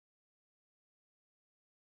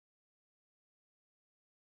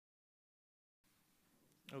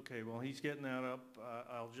Okay, well, he's getting that up.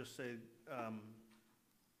 I'll just say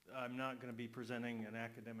I'm not going to be presenting an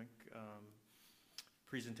academic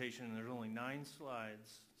presentation, and there's only 9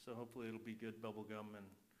 slides, so hopefully it'll be good bubble gum, and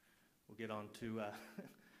we'll get on to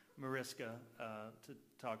Mariska to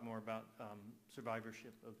talk more about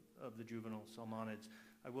survivorship of the juvenile salmonids.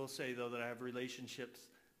 I will say, though, that I have relationships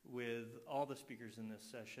with all the speakers in this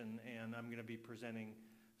session, and I'm going to be presenting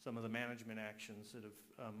some of the management actions that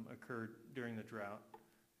have occurred during the drought.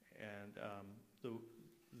 And the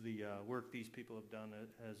work these people have done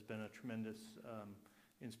has been a tremendous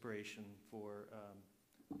inspiration for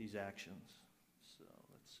these actions. So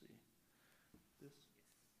let's see. This?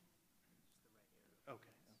 Okay.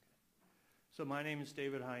 So my name is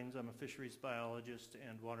David Hines. I'm a fisheries biologist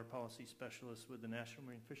and water policy specialist with the National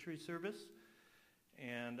Marine Fisheries Service.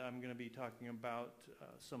 And I'm going to be talking about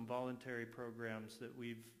some voluntary programs that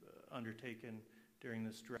we've undertaken during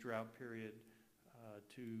this drought period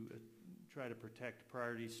to try to protect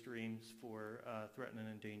priority streams for threatened and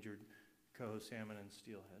endangered coho salmon and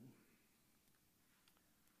steelhead.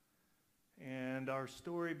 And our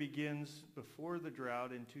story begins before the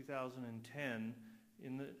drought in 2010.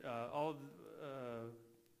 All of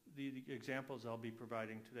the examples I'll be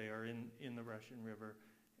providing today are in the Russian River.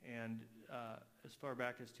 And as far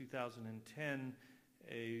back as 2010,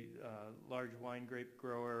 a large wine grape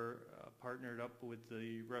grower partnered up with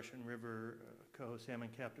the Russian River coho salmon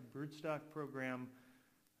captive broodstock program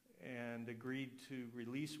and agreed to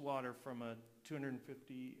release water from a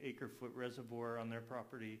 250 acre-foot reservoir on their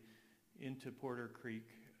property into Porter Creek,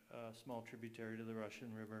 a small tributary to the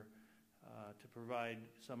Russian River, to provide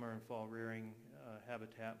summer and fall rearing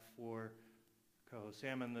habitat for coho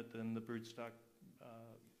salmon that then the broodstock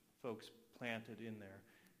folks planted in there.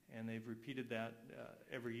 And they've repeated that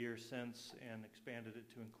every year since and expanded it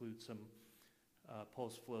to include some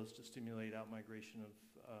pulse flows to stimulate outmigration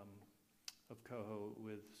of coho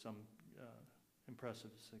with some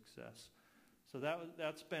impressive success. So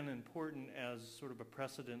that's been important as sort of a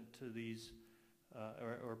precedent to these,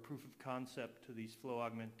 or proof of concept to these flow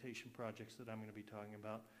augmentation projects that I'm going to be talking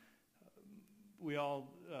about. We all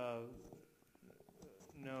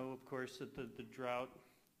know, of course, that the drought,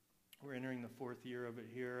 we're entering the 4th year of it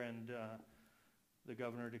here, and the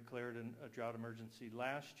governor declared a drought emergency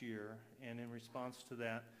last year, and in response to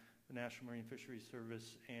that, the National Marine Fisheries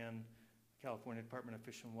Service and California Department of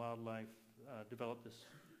Fish and Wildlife developed this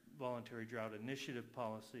voluntary drought initiative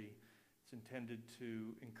policy. It's intended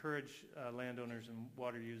to encourage landowners and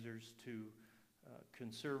water users to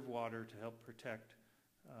conserve water to help protect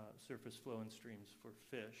surface flow in streams for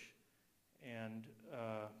fish. And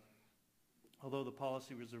although the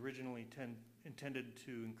policy was originally intended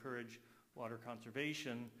to encourage water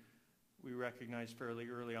conservation, we recognized fairly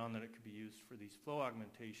early on that it could be used for these flow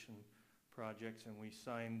augmentation projects, and we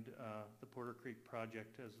signed the Porter Creek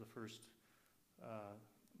project as the first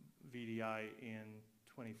VDI in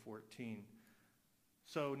 2014.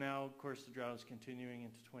 So now, of course, the drought is continuing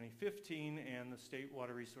into 2015, and the State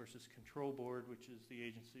Water Resources Control Board, which is the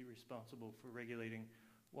agency responsible for regulating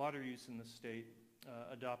water use in the state,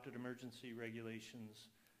 adopted emergency regulations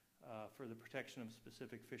for the protection of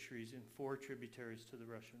specific fisheries in 4 tributaries to the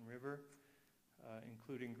Russian River,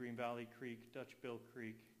 including Green Valley Creek, Dutch Bill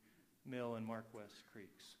Creek, Mill, and Mark West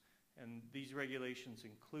Creeks. And these regulations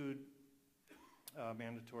include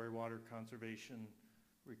mandatory water conservation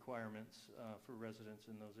requirements for residents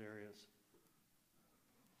in those areas.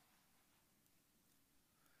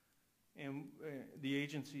 And the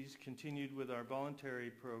agencies continued with our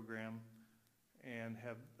voluntary program and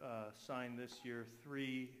have signed this year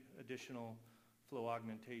 3 additional flow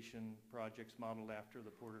augmentation projects modeled after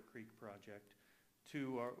the Porter Creek project.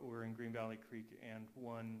 2 were in Green Valley Creek and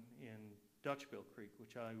 1 in Dutch Bill Creek,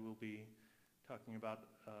 which I will be talking about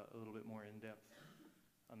a little bit more in depth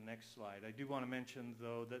on the next slide. I do want to mention,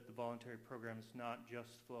 though, that the voluntary program is not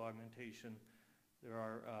just flow augmentation. There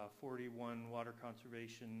are 41 water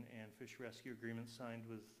conservation and fish rescue agreements signed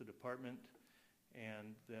with the department,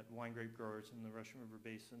 and that wine grape growers in the Russian River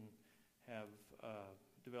Basin have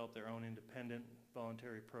developed their own independent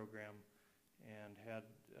voluntary program and had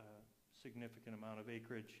a significant amount of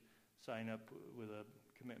acreage sign up with a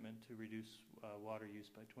commitment to reduce water use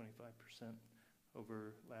by 25%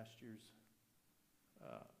 over last year's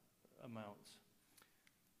amounts.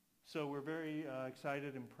 So we're very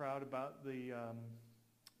excited and proud about the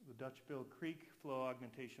Dutch Bill Creek flow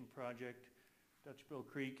augmentation project. Dutch Bill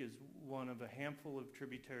Creek is one of a handful of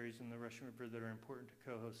tributaries in the Russian River that are important to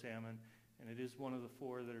coho salmon, and it is one of the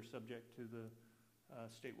 4 that are subject to the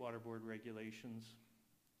State Water Board regulations.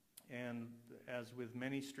 And as with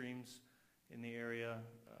many streams in the area,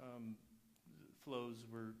 flows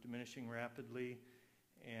were diminishing rapidly,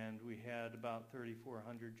 and we had about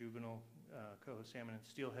 3,400 juvenile coho salmon and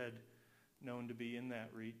steelhead known to be in that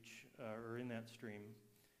reach or in that stream.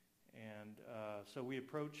 And so we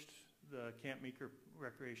approached the Camp Meeker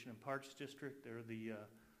Recreation and Parks District. They're the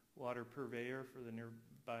water purveyor for the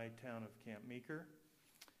nearby town of Camp Meeker,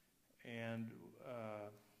 and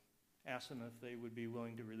asked them if they would be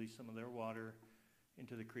willing to release some of their water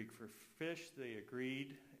into the creek for fish. They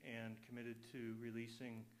agreed and committed to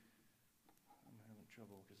releasing, I'm having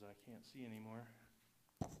trouble because I can't see anymore.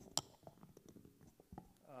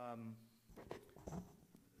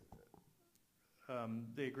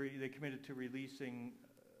 They committed to releasing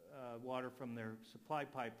water from their supply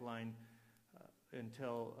pipeline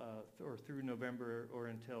until or through November or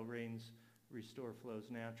until rains restore flows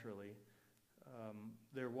naturally.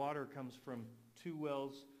 Their water comes from 2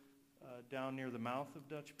 wells down near the mouth of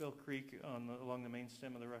Dutchbill Creek along the main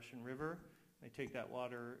stem of the Russian River. They take that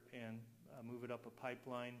water and move it up a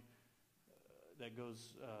pipeline that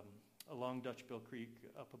goes along Dutchbill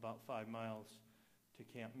Creek up about 5 miles to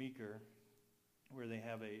Camp Meeker, where they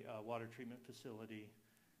have a water treatment facility.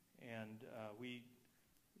 And we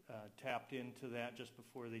tapped into that just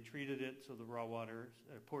before they treated it, so the raw water,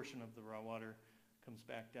 a portion of the raw water, comes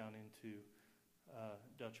back down into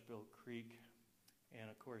Dutchbill Creek. And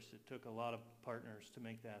of course, it took a lot of partners to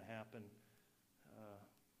make that happen.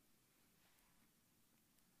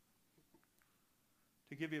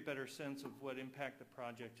 To give you a better sense of what impact the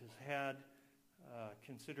project has had,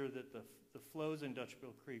 consider that the flows in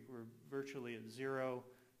Dutchbill Creek were virtually at 0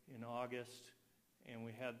 in August, and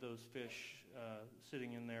we had those fish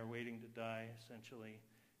sitting in there waiting to die, essentially.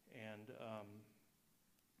 And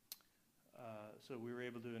so we were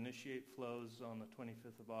able to initiate flows on the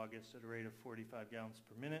 25th of August at a rate of 45 gallons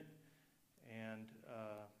per minute. And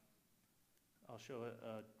I'll show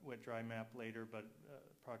a wet-dry map later, but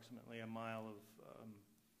approximately a mile of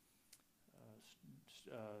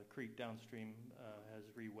creek downstream has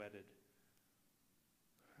re-wetted.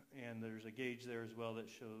 And there's a gauge there as well that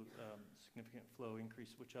shows significant flow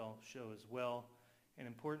increase, which I'll show as well. And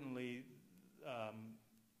importantly,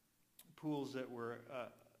 pools that were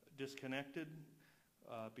disconnected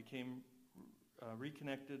became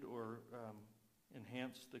reconnected or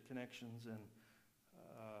enhanced the connections, and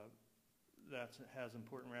that has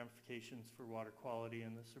important ramifications for water quality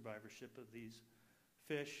and the survivorship of these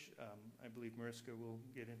fish. I believe Mariska will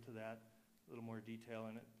get into that a little more detail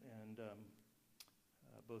in it, and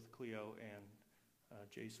both Cleo and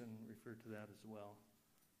Jason referred to that as well.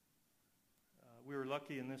 We were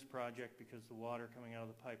lucky in this project because the water coming out of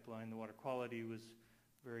the pipeline, the water quality was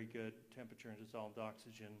very good. Temperature and dissolved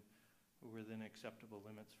oxygen were within acceptable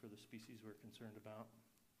limits for the species we're concerned about.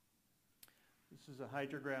 This is a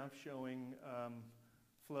hydrograph showing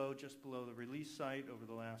flow just below the release site over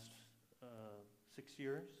the last 6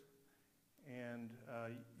 years. And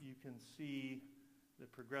you can see the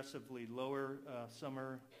progressively lower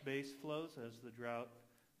summer base flows as the drought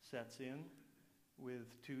sets in,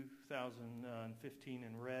 with 2015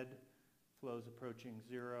 in red, flows approaching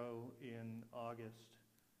 0 in August.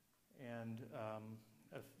 And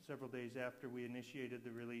several days after we initiated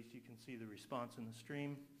the release, you can see the response in the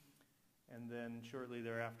stream. And then shortly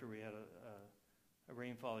thereafter, we had a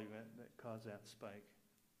rainfall event that caused that spike.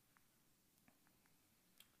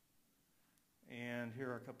 And here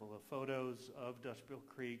are a couple of photos of Dutchbill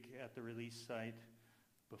Creek at the release site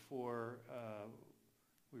before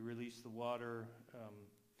we released the water.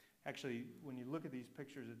 Actually, when you look at these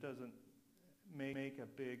pictures, it doesn't make a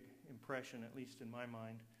big impression, at least in my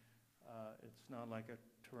mind. It's not like a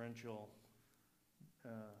torrential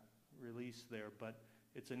release there, but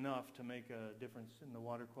it's enough to make a difference in the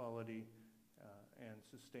water quality and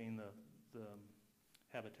sustain the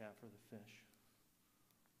habitat for the fish.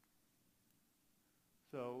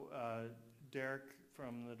 So Derek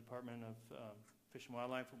from the Department of Fish and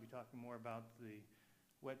Wildlife will be talking more about the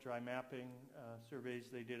wet-dry mapping surveys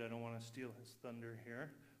they did. I don't want to steal his thunder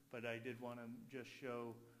here, but I did want to just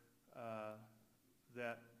show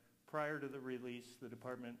that prior to the release, the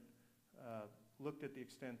department looked at the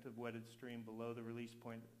extent of wetted stream below the release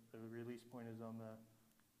point. The release point is on the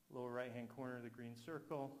lower right-hand corner of the green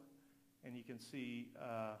circle, and you can see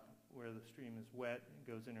where the stream is wet,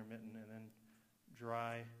 it goes intermittent, and then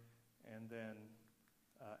dry, and then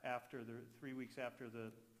after 3 weeks after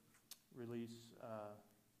the release,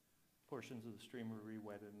 portions of the stream were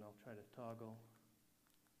re-wetted, and I'll try to toggle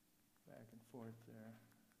back and forth there.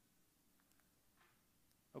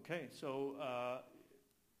 Okay, so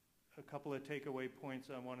a couple of takeaway points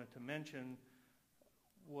I wanted to mention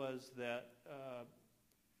was that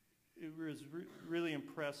it was really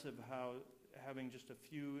impressive how having just a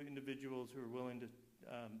few individuals who are willing to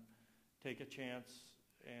take a chance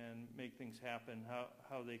and make things happen,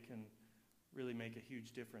 how they can really make a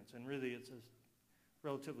huge difference. And really it's a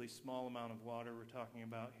relatively small amount of water we're talking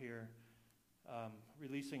about here.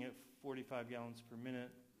 Releasing at 45 gallons per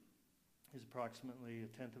minute is approximately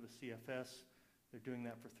 1/10 of a CFS. They're doing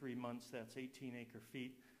that for 3 months. That's 18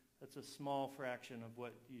 acre-feet. That's a small fraction of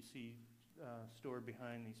what you see stored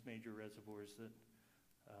behind these major reservoirs that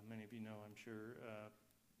many of you know, I'm sure,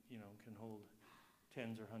 can hold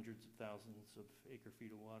tens or hundreds of thousands of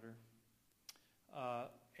acre-feet of water.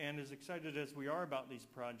 And as excited as we are about these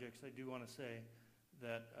projects, I do want to say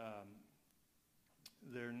that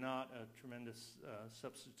they're not a tremendous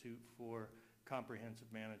substitute for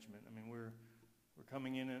comprehensive management. I mean, we're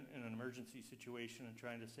coming in an emergency situation and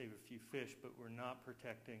trying to save a few fish, but we're not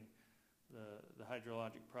protecting the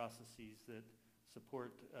hydrologic processes that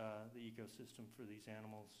support the ecosystem for these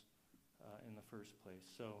animals in the first place.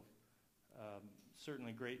 So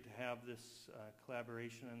certainly great to have this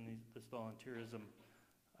collaboration and this volunteerism,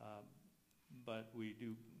 but we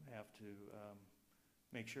do have to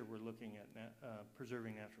make sure we're looking at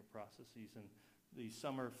preserving natural processes. And the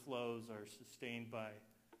summer flows are sustained by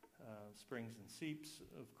springs and seeps,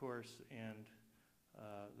 of course, and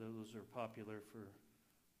those are popular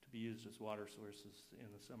to be used as water sources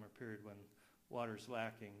in the summer period when water's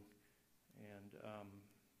lacking. And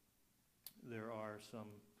there are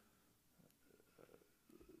some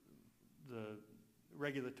the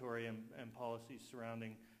regulatory and policies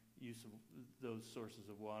surrounding use of those sources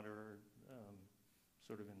of water are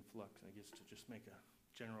sort of in flux, I guess, to just make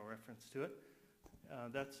a general reference to it.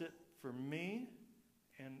 That's it for me.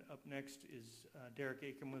 And up next is Derek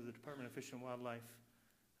Aiken with the Department of Fish and Wildlife.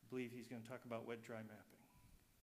 I believe he's going to talk about wet-dry mapping.